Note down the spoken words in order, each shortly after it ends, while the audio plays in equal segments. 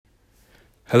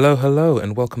Hello, hello,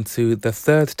 and welcome to the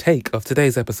third take of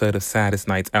today's episode of Saddest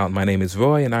Nights Out. My name is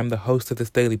Roy, and I'm the host of this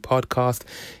daily podcast.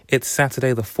 It's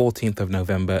Saturday, the 14th of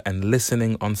November, and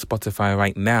listening on Spotify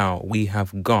right now, we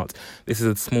have got, this is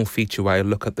a small feature where I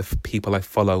look at the people I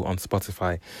follow on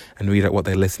Spotify and read out what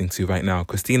they're listening to right now.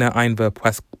 Christina Einver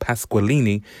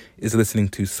Pasqualini is listening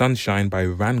to Sunshine by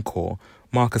Rancor.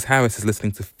 Marcus Harris is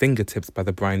listening to Fingertips by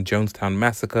the Brian Jonestown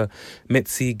Massacre.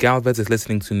 Mitzi Galvez is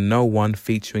listening to No One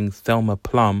featuring Thelma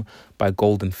Plum by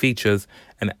Golden Features.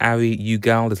 And Ari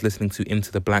Ugal is listening to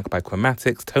Into the Black by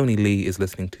Chromatics. Tony Lee is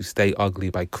listening to Stay Ugly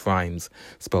by Crimes,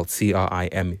 spelled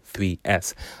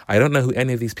CRIM3S. I don't know who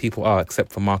any of these people are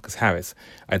except for Marcus Harris.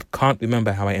 I can't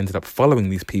remember how I ended up following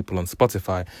these people on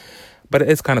Spotify. But it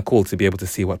is kind of cool to be able to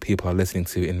see what people are listening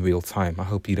to in real time. I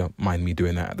hope you don't mind me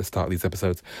doing that at the start of these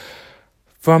episodes.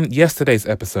 From yesterday's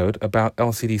episode about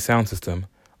LCD Soundsystem,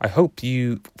 I hope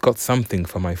you got something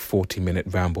from my 40-minute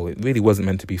ramble. It really wasn't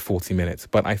meant to be 40 minutes,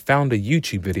 but I found a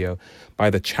YouTube video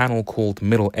by the channel called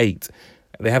Middle 8.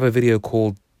 They have a video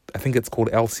called, I think it's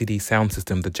called LCD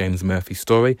Soundsystem, the James Murphy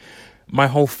story. My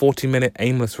whole 40-minute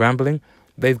aimless rambling,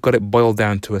 they've got it boiled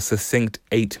down to a succinct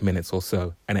 8 minutes or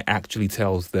so, and it actually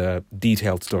tells the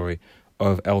detailed story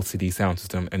of LCD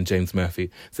Soundsystem and James Murphy.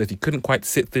 So if you couldn't quite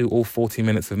sit through all 40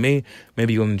 minutes of me,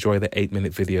 maybe you'll enjoy the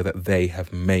 8-minute video that they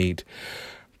have made.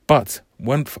 But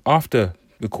after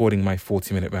recording my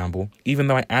 40-minute ramble, even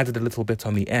though I added a little bit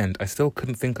on the end, I still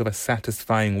couldn't think of a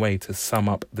satisfying way to sum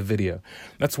up the video.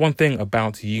 That's one thing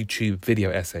about YouTube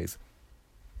video essays.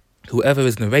 Whoever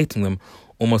is narrating them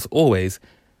almost always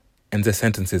ends their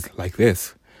sentences like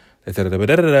this. As if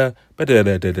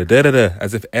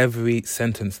every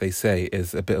sentence they say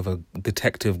is a bit of a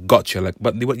detective gotcha.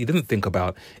 But what you didn't think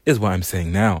about is what I'm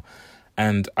saying now.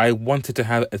 And I wanted to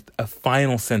have a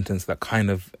final sentence that kind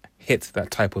of hit that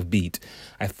type of beat.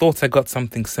 I thought I got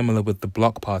something similar with the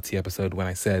Block Party episode when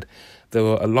I said there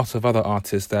were a lot of other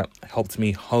artists that helped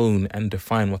me hone and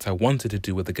define what I wanted to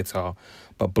do with the guitar,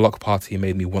 but Block Party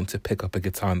made me want to pick up a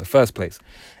guitar in the first place.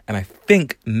 And I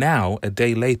think now, a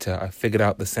day later, I figured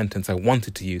out the sentence I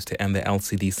wanted to use to end the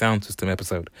LCD Soundsystem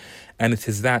episode. And it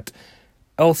is that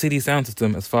LCD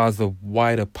Soundsystem, as far as the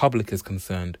wider public is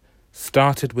concerned,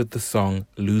 started with the song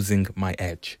Losing My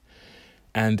Edge.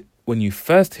 And when you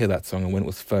first hear that song and when it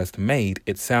was first made,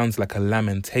 it sounds like a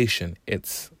lamentation.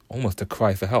 It's almost a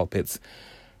cry for help. It's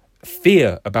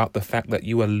fear about the fact that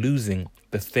you are losing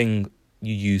the thing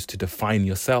you use to define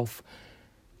yourself.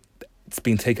 It's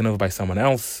been taken over by someone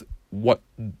else. What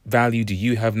value do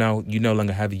you have now? You no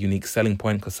longer have a unique selling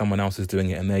point because someone else is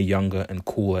doing it and they're younger and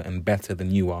cooler and better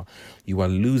than you are. You are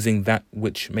losing that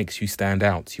which makes you stand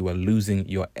out. You are losing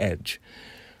your edge.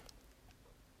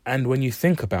 And when you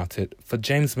think about it, for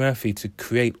James Murphy to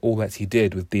create all that he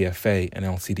did with DFA and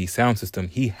LCD Soundsystem,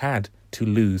 he had to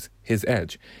lose his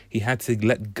edge. He had to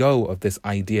let go of this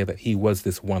idea that he was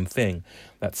this one thing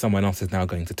that someone else is now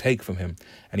going to take from him.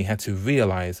 And he had to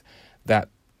realize that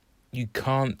you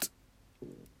can't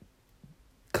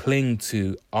cling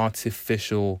to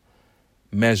artificial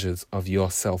measures of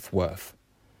your self-worth.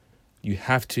 You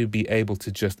have to be able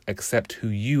to just accept who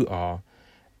you are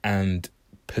and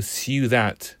pursue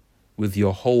that with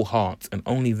your whole heart, and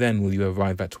only then will you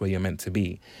arrive at where you're meant to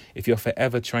be. If you're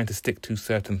forever trying to stick to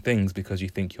certain things because you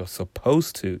think you're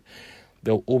supposed to,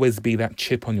 there'll always be that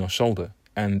chip on your shoulder.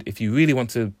 And if you really want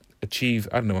to achieve,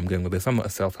 I don't know where I'm going with this, I'm not a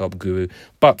self-help guru,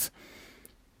 but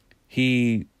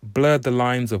he blurred the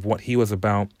lines of what he was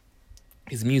about.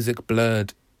 His music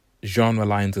blurred genre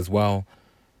lines as well.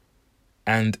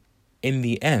 And in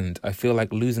the end, I feel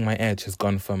like Losing My Edge has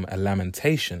gone from a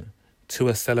lamentation to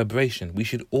a celebration. We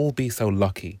should all be so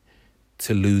lucky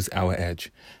to lose our edge.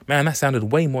 Man, that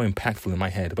sounded way more impactful in my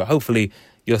head, but hopefully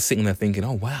you're sitting there thinking,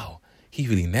 oh wow, he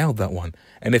really nailed that one.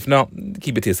 And if not,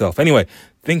 keep it to yourself. Anyway,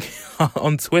 think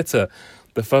on Twitter,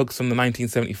 the folks from the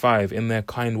 1975, in their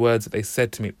kind words that they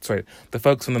said to me, the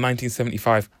folks from the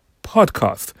 1975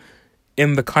 podcast,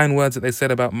 in the kind words that they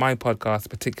said about my podcast,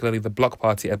 particularly the Block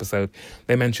Party episode,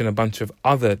 they mentioned a bunch of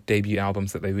other debut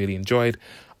albums that they really enjoyed.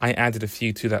 I added a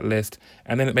few to that list,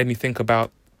 and then it made me think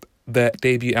about the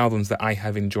debut albums that I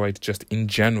have enjoyed just in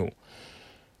general.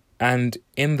 And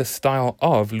in the style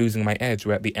of Losing My Edge,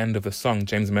 where at the end of the song,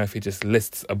 James Murphy just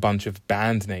lists a bunch of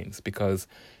band names, because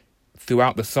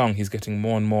throughout the song, he's getting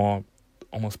more and more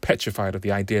almost petrified of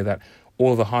the idea that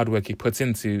all the hard work he puts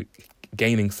into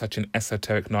gaining such an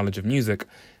esoteric knowledge of music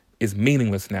is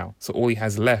meaningless now. So all he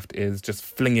has left is just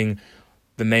flinging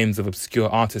the names of obscure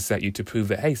artists at you to prove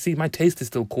that, hey, see, my taste is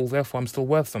still cool, therefore I'm still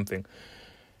worth something.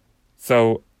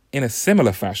 So in a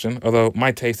similar fashion, although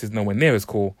my taste is nowhere near as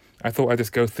cool, I thought I'd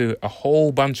just go through a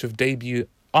whole bunch of debut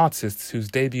artists whose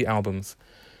debut albums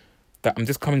that I'm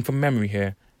just coming from memory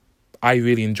here, I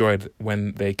really enjoyed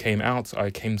when they came out.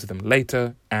 I came to them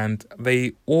later, and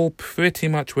they all pretty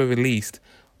much were released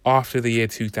after the year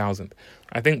 2000.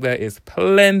 I think there is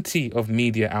plenty of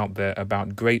media out there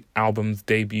about great albums,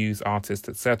 debuts, artists,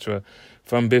 etc.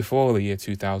 from before the year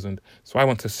 2000. So I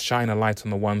want to shine a light on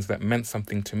the ones that meant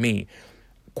something to me.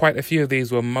 Quite a few of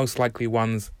these were most likely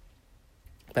ones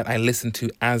that I listened to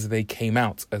as they came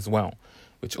out as well,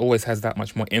 which always has that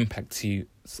much more impact to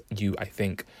you, I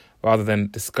think, rather than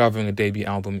discovering a debut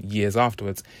album years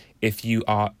afterwards. If you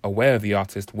are aware of the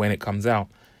artist when it comes out,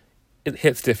 it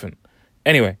hits different.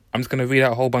 Anyway, I'm just going to read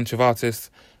out a whole bunch of artists.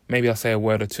 Maybe I'll say a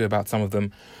word or two about some of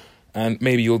them, and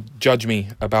maybe you'll judge me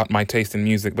about my taste in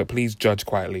music, but please judge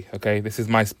quietly, okay? This is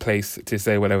my place to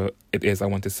say whatever it is I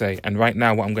want to say. And right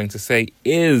now, what I'm going to say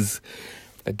is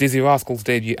that Dizzee Rascal's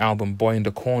debut album, Boy in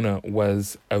the Corner,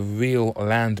 was a real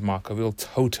landmark, a real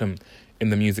totem in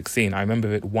the music scene. I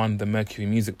remember it won the Mercury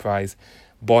Music Prize.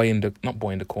 Not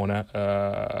Boy in the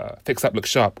Corner, Fix Up Look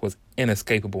Sharp was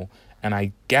inescapable. And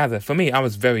I gather, for me, I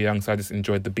was very young, so I just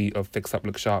enjoyed the beat of Fix Up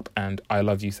Look Sharp, and I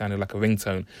Love You sounded like a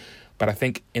ringtone. But I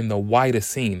think in the wider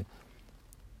scene,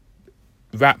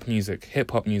 rap music,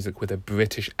 hip-hop music with a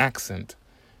British accent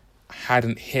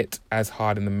hadn't hit as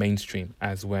hard in the mainstream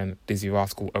as when Dizzee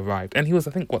Rascal arrived. And he was,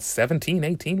 I think, 17,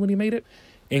 18 when he made it?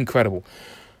 Incredible.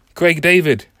 Craig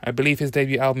David, I believe his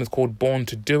debut album is called Born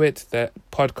to Do It. The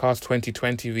podcast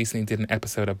 2020 recently did an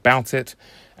episode about it.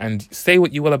 And say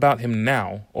what you will about him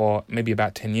now, or maybe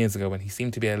about 10 years ago, when he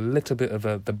seemed to be a little bit of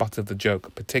the butt of the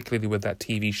joke, particularly with that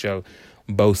TV show,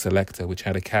 Bo Selector, which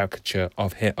had a caricature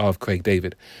of Craig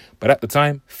David. But at the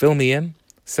time, Fill Me In,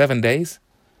 7 Days,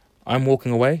 I'm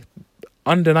Walking Away,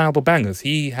 undeniable bangers.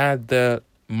 He had the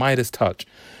Midas touch.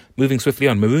 Moving swiftly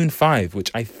on, Maroon 5,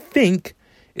 which I think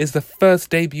is the first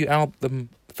debut album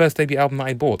that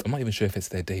I bought. I'm not even sure if it's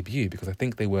their debut, because I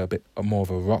think they were a bit more of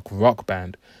a rock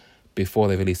band before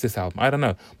they released this album. I don't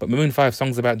know. But Maroon 5,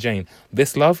 Songs About Jane.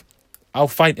 This Love, I'll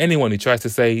fight anyone who tries to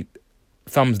say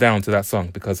thumbs down to that song,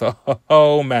 because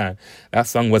oh man, that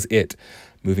song was it.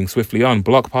 Moving swiftly on,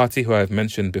 Block Party, who I've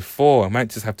mentioned before. I might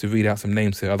just have to read out some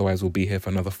names here, otherwise we'll be here for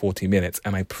another 40 minutes.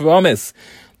 And I promise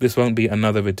this won't be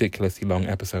another ridiculously long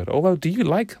episode. Although, do you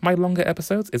like my longer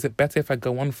episodes? Is it better if I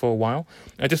go on for a while?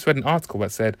 I just read an article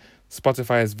that said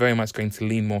Spotify is very much going to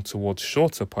lean more towards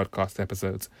shorter podcast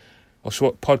episodes, or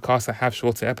short podcasts that have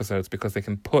shorter episodes, because they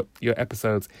can put your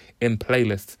episodes in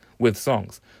playlists with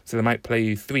songs. So they might play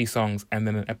you 3 songs and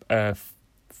then a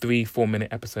 3-4 minute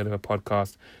episode of a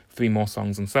podcast, 3 more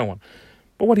songs, and so on.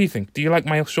 But what do you think? Do you like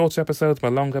my shorter episodes, my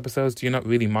longer episodes? Do you not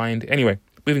really mind? Anyway,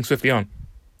 moving swiftly on.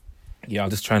 Yeah, I'll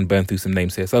just try and burn through some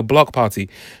names here. So Block Party,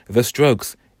 The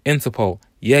Strokes, Interpol,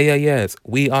 Yeah Yeah Yeahs,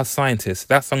 We Are Scientists.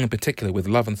 That song in particular with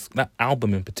Love and that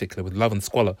album in particular with Love and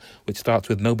Squalor, which starts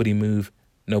with Nobody Move,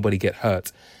 Nobody Get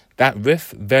Hurt. That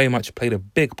riff very much played a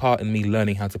big part in me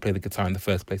learning how to play the guitar in the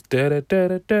first place.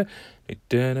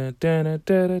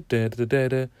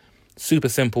 Super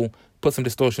simple. Put some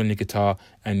distortion on your guitar,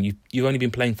 and you've only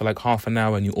been playing for like half an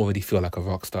hour and you already feel like a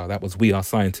rock star. That was We Are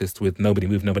Scientists with Nobody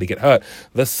Move, Nobody Get Hurt.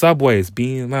 The Subways,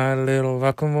 Be My Little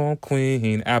Rock and Roll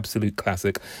Queen, absolute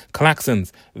classic.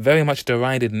 Klaxons, very much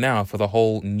derided now for the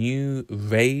whole new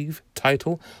rave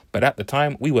title, but at the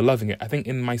time we were loving it. I think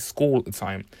in my school at the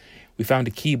time, we found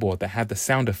a keyboard that had the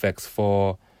sound effects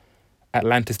for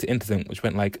Atlantis to Interzink, which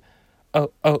went like,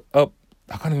 oh,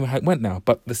 I can't remember how it went now,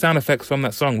 but the sound effects from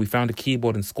that song, we found a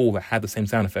keyboard in school that had the same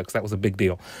sound effects. That was a big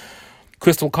deal.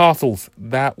 Crystal Castles,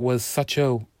 that was such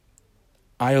a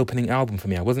eye-opening album for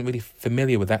me. I wasn't really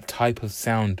familiar with that type of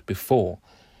sound before,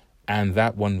 and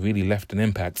that one really left an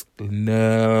impact.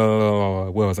 No,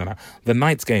 where was I now? The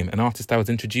Night's Game, an artist I was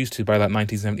introduced to by that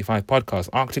 1975 podcast.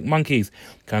 Arctic Monkeys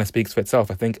kind of speaks for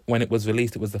itself. I think when it was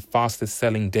released, it was the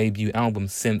fastest-selling debut album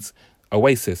since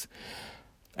Oasis.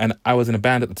 And I was in a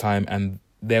band at the time, and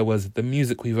there was the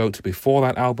music we wrote before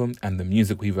that album and the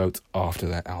music we wrote after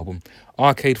that album.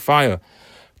 Arcade Fire,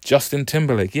 Justin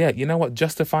Timberlake. Yeah, you know what?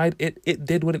 Justified, it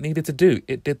did what it needed to do.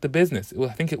 It did the business. I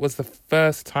think it was the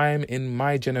first time in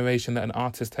my generation that an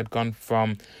artist had gone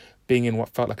from being in what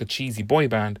felt like a cheesy boy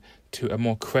band to a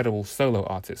more credible solo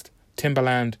artist.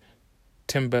 Timberland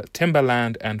and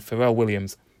Pharrell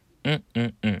Williams.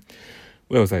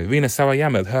 Where was I? Rina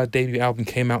Sawayama, her debut album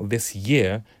came out this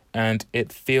year, and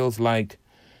it feels like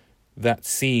that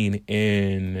scene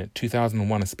in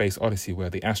 2001: A Space Odyssey where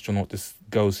the astronaut just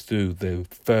goes through the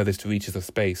furthest reaches of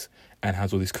space and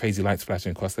has all these crazy lights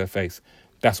flashing across their face.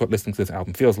 That's what listening to this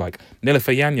album feels like.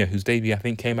 Nilüfer Yanya, whose debut I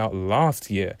think came out last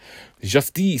year.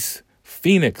 Justice,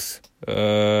 Phoenix,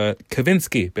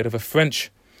 Kavinsky, bit of a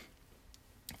French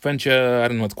French, I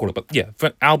don't know what to call it, but yeah,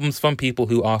 albums from people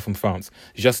who are from France.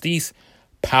 Justice,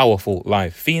 powerful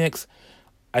live. Phoenix,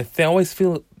 I always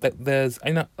feel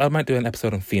that I might do an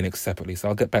episode on Phoenix separately, so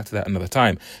I'll get back to that another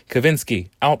time. Kavinsky,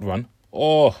 Outrun,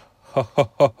 oh, ho,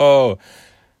 ho, ho, ho.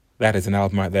 That is an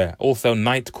album right there. Also,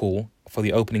 Night Call for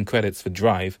the opening credits for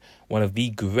Drive, one of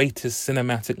the greatest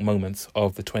cinematic moments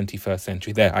of the 21st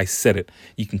century. There, I said it.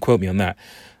 You can quote me on that.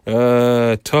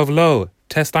 Tove Lo,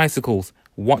 Test Icicles,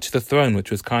 Watch the Throne, which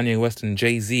was Kanye West and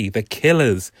Jay-Z. The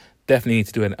Killers, definitely need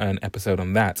to do an episode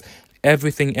on that.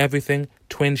 Everything,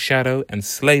 Twin Shadow, and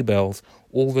Sleigh Bells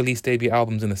all released debut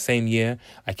albums in the same year.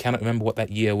 I cannot remember what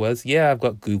that year was. Yeah, I've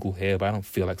got Google here, but I don't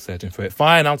feel like searching for it.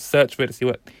 Fine, I'll search for it to see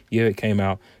what year it came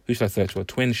out. Who should I search for?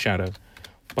 Twin Shadow.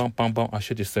 Bum, bum, bum. I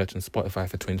should just search on Spotify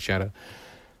for Twin Shadow.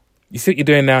 You see what you're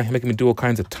doing now? You're making me do all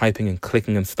kinds of typing and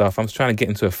clicking and stuff. I'm just trying to get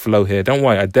into a flow here. Don't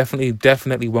worry, I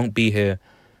definitely won't be here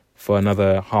for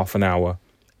another half an hour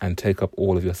and take up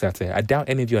all of your Saturday. I doubt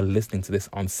any of you are listening to this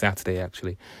on Saturday,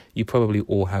 actually. You probably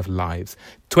all have lives.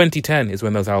 2010 is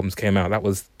when those albums came out. That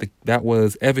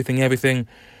was Everything,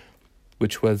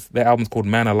 which was, their album's called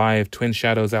Man Alive. Twin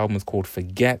Shadow's album was called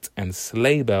Forget, and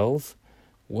Sleigh Bells,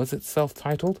 was it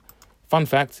self-titled? Fun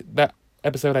fact, that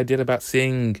episode I did about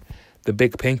seeing the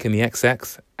Big Pink and the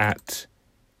XX at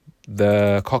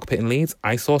the Cockpit in Leeds,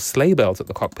 I saw Sleigh Bells at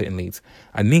the Cockpit in Leeds.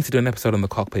 I need to do an episode on the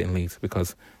Cockpit in Leeds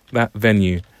because that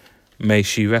venue, may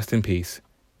she rest in peace,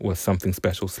 was something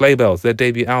special. Sleigh Bells, their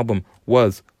debut album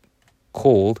was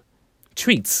called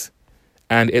Treats,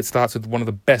 and it starts with one of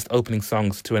the best opening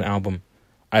songs to an album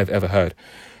I've ever heard.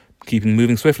 Keeping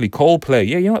moving swiftly, Coldplay.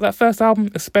 Yeah, you know what, that first album,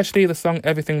 especially the song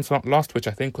Everything's Not Lost, which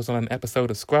I think was on an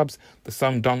episode of Scrubs, the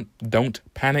song Don't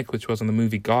Panic, which was on the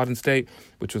movie Garden State,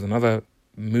 which was another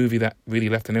movie that really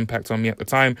left an impact on me at the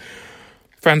time.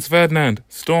 Franz Ferdinand,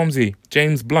 Stormzy,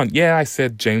 James Blunt. Yeah, I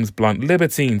said James Blunt.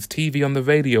 Libertines, TV on the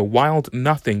Radio, Wild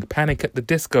Nothing, Panic at the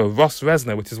Disco, Ross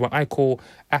Reznor, which is what I call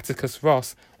Atticus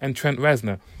Ross and Trent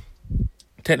Reznor.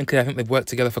 Technically, I think they've worked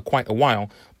together for quite a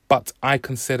while, but I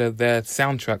consider their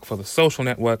soundtrack for The Social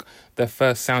Network their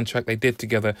first soundtrack they did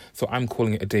together, so I'm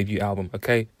calling it a debut album,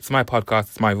 okay? It's my podcast,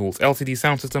 it's my rules. LCD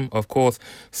Soundsystem, of course,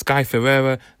 Sky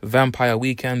Ferreira, Vampire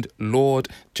Weekend, Lord,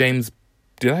 James...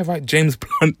 Did I write James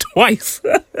Blunt twice?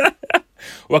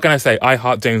 What can I say? I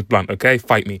heart James Blunt, okay?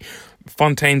 Fight me.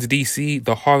 Fontaine's DC,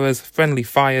 The Horrors, Friendly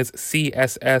Fires,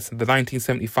 CSS, the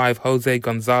 1975 Jose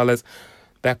Gonzalez,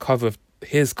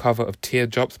 his cover of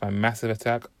Teardrops by Massive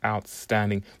Attack,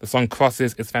 outstanding. The song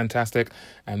Crosses is fantastic.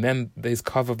 And then there's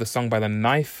cover of the song by The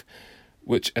Knife,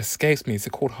 which escapes me. Is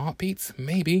it called Heartbeats?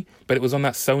 Maybe. But it was on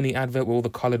that Sony advert where all the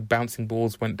coloured bouncing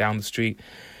balls went down the street.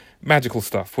 Magical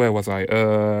stuff. Where was I?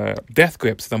 Death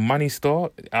Grips, The Money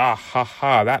Store.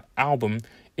 That album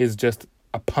is just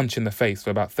a punch in the face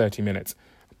for about 30 minutes.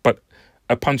 But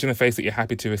a punch in the face that you're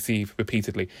happy to receive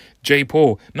repeatedly. J.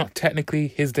 Paul, not technically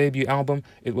his debut album.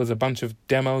 It was a bunch of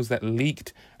demos that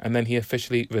leaked and then he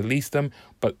officially released them,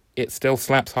 but it still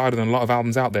slaps harder than a lot of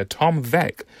albums out there. Tom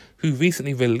Veck, who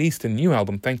recently released a new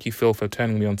album. Thank you, Phil, for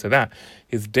turning me on to that.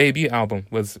 His debut album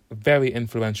was very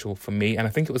influential for me, and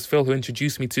I think it was Phil who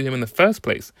introduced me to him in the first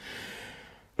place.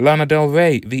 Lana Del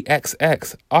Rey, The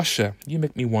XX, Usher, You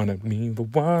Make Me Wanna Be the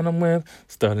One I'm With,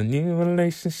 Start a New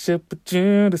Relationship with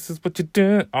You, This Is What You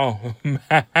Do. Oh,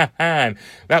 man,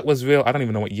 that was real. I don't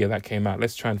even know what year that came out.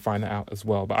 Let's try and find that out as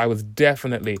well. But I was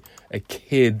definitely a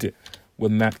kid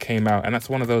when that came out, and that's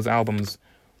one of those albums,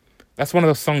 that's one of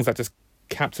those songs that just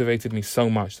captivated me so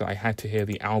much that I had to hear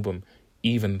the album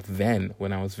even then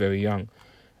when I was very young.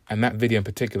 And that video in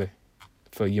particular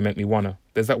for You Make Me Wanna,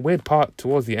 there's that weird part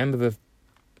towards the end of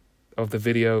the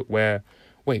video where,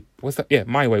 wait, what's that? Yeah,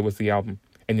 My Way was the album,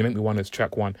 and You Make Me Wanna is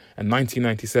track 1, and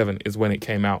 1997 is when it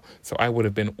came out. So I would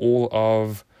have been all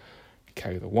of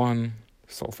Carry the One,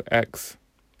 Soul for X,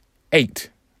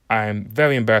 8. I'm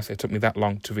very embarrassed it took me that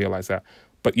long to realize that.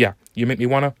 But yeah, You Make Me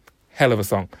Wanna, hell of a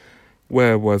song.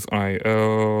 Where was I?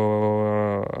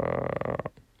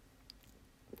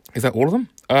 Is that all of them?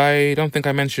 I don't think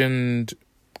I mentioned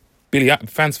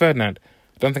Franz Ferdinand.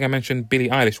 Don't think I mentioned Billie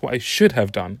Eilish. What I should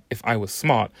have done, if I was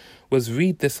smart, was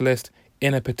read this list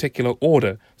in a particular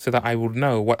order so that I would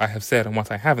know what I have said and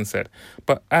what I haven't said.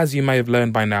 But as you may have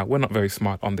learned by now, we're not very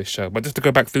smart on this show. But just to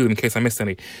go back through them in case I missed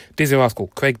any. Dizzy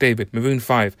Rascal, Craig David, Maroon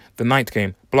 5, The Night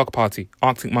Game, Block Party,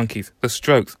 Arctic Monkeys, The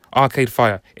Strokes, Arcade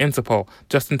Fire, Interpol,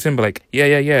 Justin Timberlake, Yeah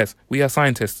Yeah Yeahs, We Are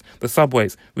Scientists, The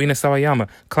Subways, Rina Sawayama,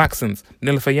 Klaxons,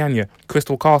 Nilüfer Yanya,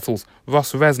 Crystal Castles,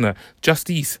 Ross Reznor,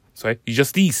 Justice,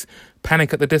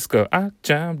 Panic at the Disco, I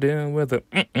chimed in with it.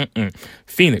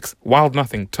 Phoenix, Wild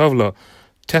Nothing, Tove Lo,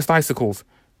 Test Icicles,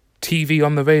 TV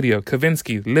on the radio,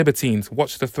 Kavinsky, Libertines,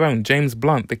 Watch the Throne, James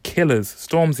Blunt, The Killers,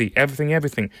 Stormzy,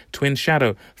 Everything, Twin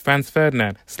Shadow, Franz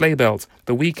Ferdinand, Sleigh Bells,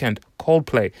 The Weeknd,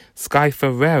 Coldplay, Sky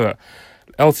Ferreira,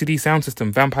 LCD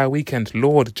Soundsystem, Vampire Weekend,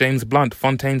 Lord, James Blunt,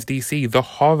 Fontaines DC, The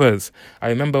Horrors. I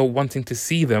remember wanting to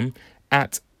see them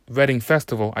at Reading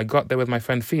Festival. I got there with my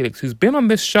friend Felix, who's been on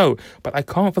this show, but I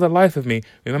can't for the life of me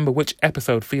remember which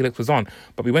episode Felix was on.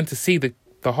 But we went to see the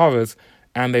Horrors,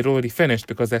 and they'd already finished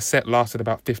because their set lasted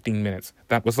about 15 minutes.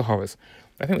 That was The Horrors.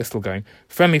 I think they're still going.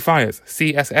 Friendly Fires,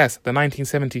 CSS, The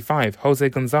 1975, Jose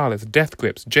Gonzalez, Death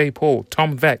Grips, J. Paul,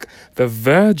 Tom Veck, The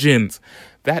Virgins.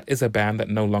 That is a band that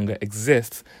no longer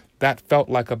exists. That felt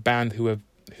like a band who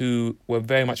were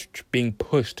very much being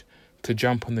pushed to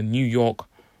jump on the New York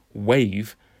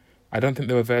wave. I don't think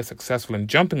they were very successful in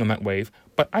jumping on that wave,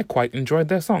 but I quite enjoyed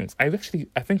their songs. I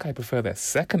think I prefer their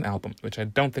second album, which I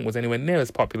don't think was anywhere near as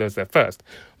popular as their first,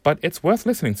 but it's worth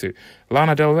listening to.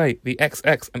 Lana Del Rey, The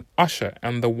XX, and Usher,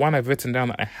 and the one I've written down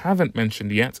that I haven't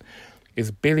mentioned yet is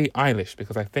Billie Eilish,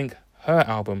 because I think her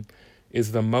album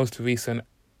is the most recent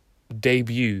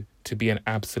debut to be an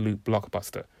absolute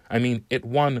blockbuster. I mean, it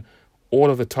won all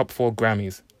of the top 4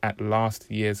 Grammys at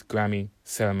last year's Grammy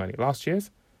ceremony. Last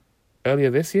year's? Earlier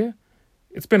this year?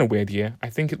 It's been a weird year. I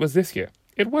think it was this year.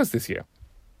 It was this year.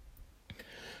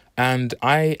 And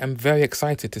I am very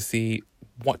excited to see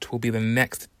what will be the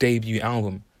next debut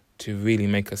album to really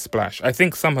make a splash. I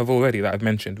think some have already that I've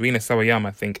mentioned. Rina Sawayama,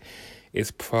 I think,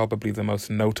 is probably the most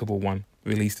notable one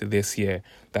released this year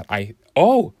that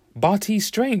Barty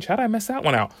Strange. How did I mess that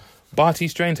one out? Barty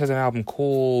Strange has an album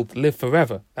called Live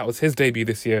Forever. That was his debut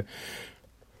this year.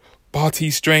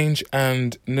 Barty Strange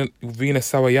and Rina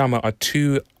Sawayama are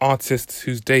 2 artists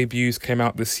whose debuts came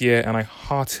out this year, and I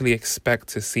heartily expect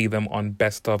to see them on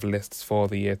best of lists for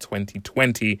the year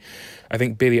 2020. I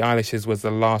think Billie Eilish's was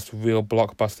the last real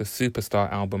blockbuster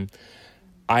superstar album.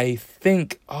 I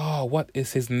think, what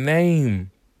is his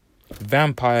name?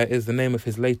 Vampire is the name of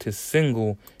his latest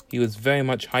single. He was very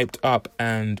much hyped up,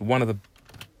 and one of the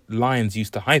lines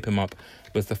used to hype him up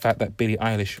was the fact that Billie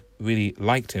Eilish really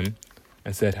liked him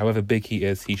and said, however big he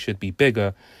is, he should be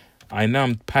bigger. I know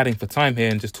I'm padding for time here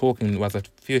and just talking as I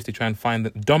furiously try and find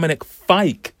that Dominic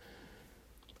Fike.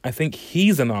 I think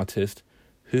he's an artist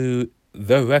who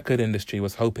the record industry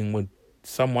was hoping would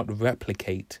somewhat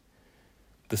replicate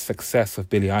the success of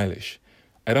Billie Eilish.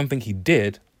 I don't think he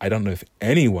did. I don't know if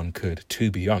anyone could, to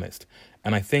be honest.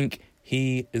 And I think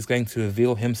he is going to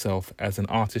reveal himself as an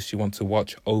artist you want to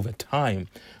watch over time,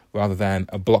 rather than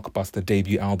a blockbuster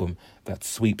debut album that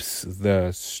sweeps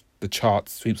the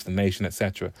charts, sweeps the nation,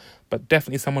 etc. But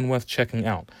definitely someone worth checking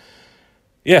out.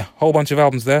 Yeah, whole bunch of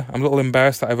albums there. I'm a little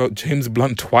embarrassed that I wrote James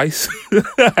Blunt twice.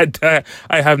 I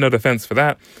have no defense for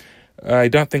that. I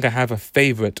don't think I have a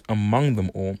favorite among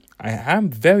them all. I am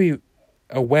very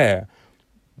aware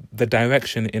the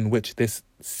direction in which this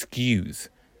skews,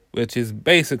 which is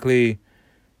basically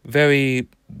very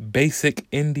basic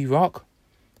indie rock.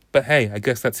 But hey, I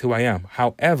guess that's who I am.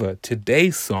 However,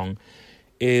 today's song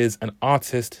is an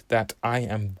artist that I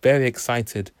am very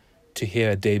excited to hear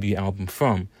a debut album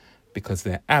from, because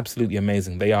they're absolutely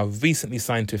amazing. They are recently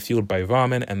signed to Fueled by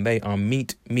Ramen, and they are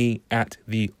Meet Me at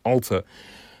the Altar.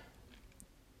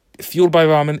 Fueled by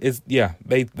Ramen is,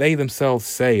 they themselves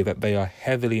say that they are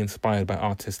heavily inspired by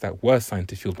artists that were signed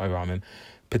to Fueled by Ramen,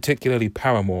 particularly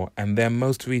Paramore, and their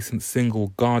most recent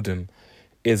single, Garden,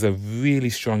 is a really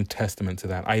strong testament to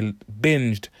that. I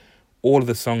binged all of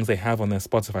the songs they have on their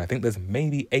Spotify. I think there's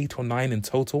maybe 8 or 9 in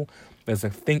total. There's, I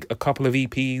think, a couple of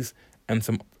EPs and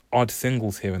some odd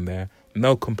singles here and there.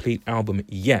 No complete album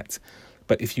yet.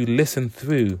 But if you listen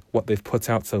through what they've put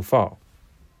out so far,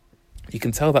 you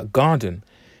can tell that Garden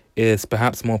is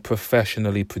perhaps more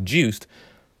professionally produced,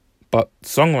 but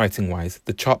songwriting-wise,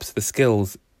 the chops, the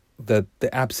skills, the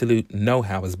absolute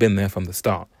know-how has been there from the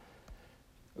start.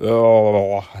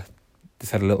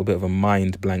 Just had a little bit of a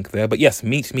mind blank there. But yes,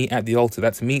 Meet Me at the Altar.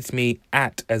 That's Meet Me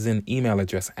at, as in email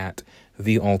address, at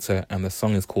the altar. And the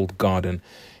song is called Garden.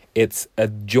 It's a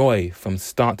joy from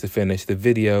start to finish. The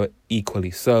video equally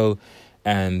so.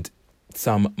 And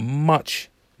some much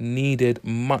needed,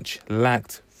 much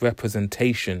lacked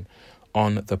representation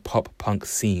on the pop punk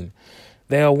scene.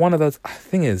 They are one of those,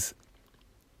 thing is,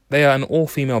 they are an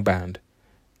all-female band.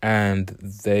 And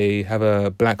they have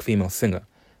a black female singer,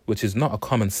 which is not a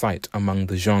common sight among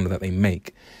the genre that they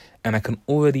make. And I can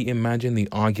already imagine the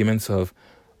arguments of,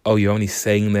 you're only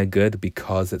saying they're good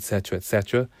because, etc.,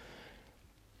 etc.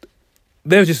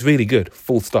 They're just really good,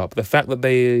 full stop. The fact that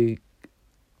they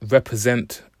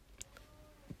represent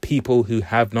people who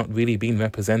have not really been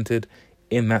represented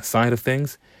in that side of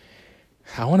things,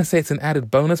 I want to say it's an added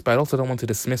bonus, but I also don't want to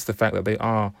dismiss the fact that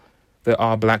there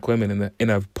are black women in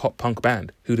a pop punk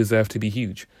band who deserve to be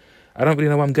huge. I don't really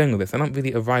know where I'm going with this. I don't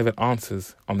really arrive at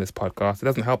answers on this podcast. It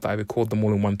doesn't help that I record them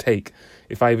all in one take.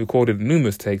 If I recorded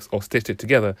numerous takes or stitched it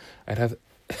together, I'd have...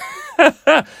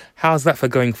 How's that for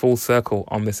going full circle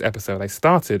on this episode? I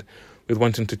started with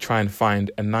wanting to try and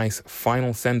find a nice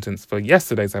final sentence for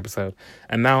yesterday's episode,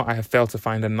 and now I have failed to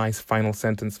find a nice final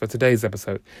sentence for today's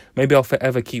episode. Maybe I'll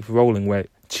forever keep rolling where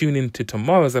tune in to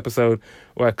tomorrow's episode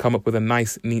where I come up with a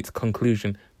nice, neat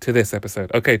conclusion to this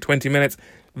episode. Okay, 20 minutes,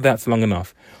 that's long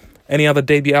enough. Any other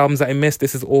debut albums that I missed?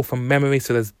 This is all from memory,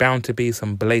 so there's bound to be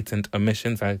some blatant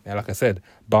omissions. Like I said,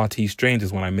 Barty Strange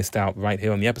is one I missed out right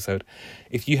here on the episode.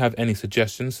 If you have any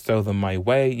suggestions, throw them my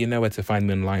way. You know where to find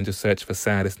me online. Just search for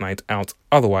Saddest Night Out.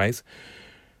 Otherwise,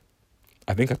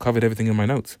 I think I covered everything in my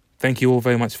notes. Thank you all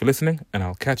very much for listening, and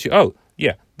I'll catch you. Oh,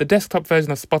 yeah, the desktop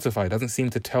version of Spotify doesn't seem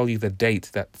to tell you the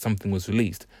date that something was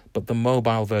released, but the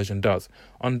mobile version does.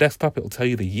 On desktop, it'll tell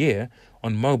you the year.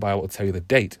 On mobile, it'll tell you the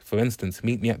date. For instance,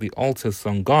 Meet Me at the Altars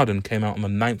song Garden came out on the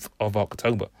 9th of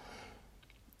October.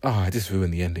 Oh, I just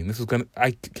ruined the ending. This was going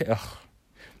to...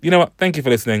 You know what? Thank you for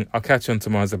listening. I'll catch you on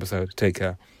tomorrow's episode. Take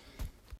care.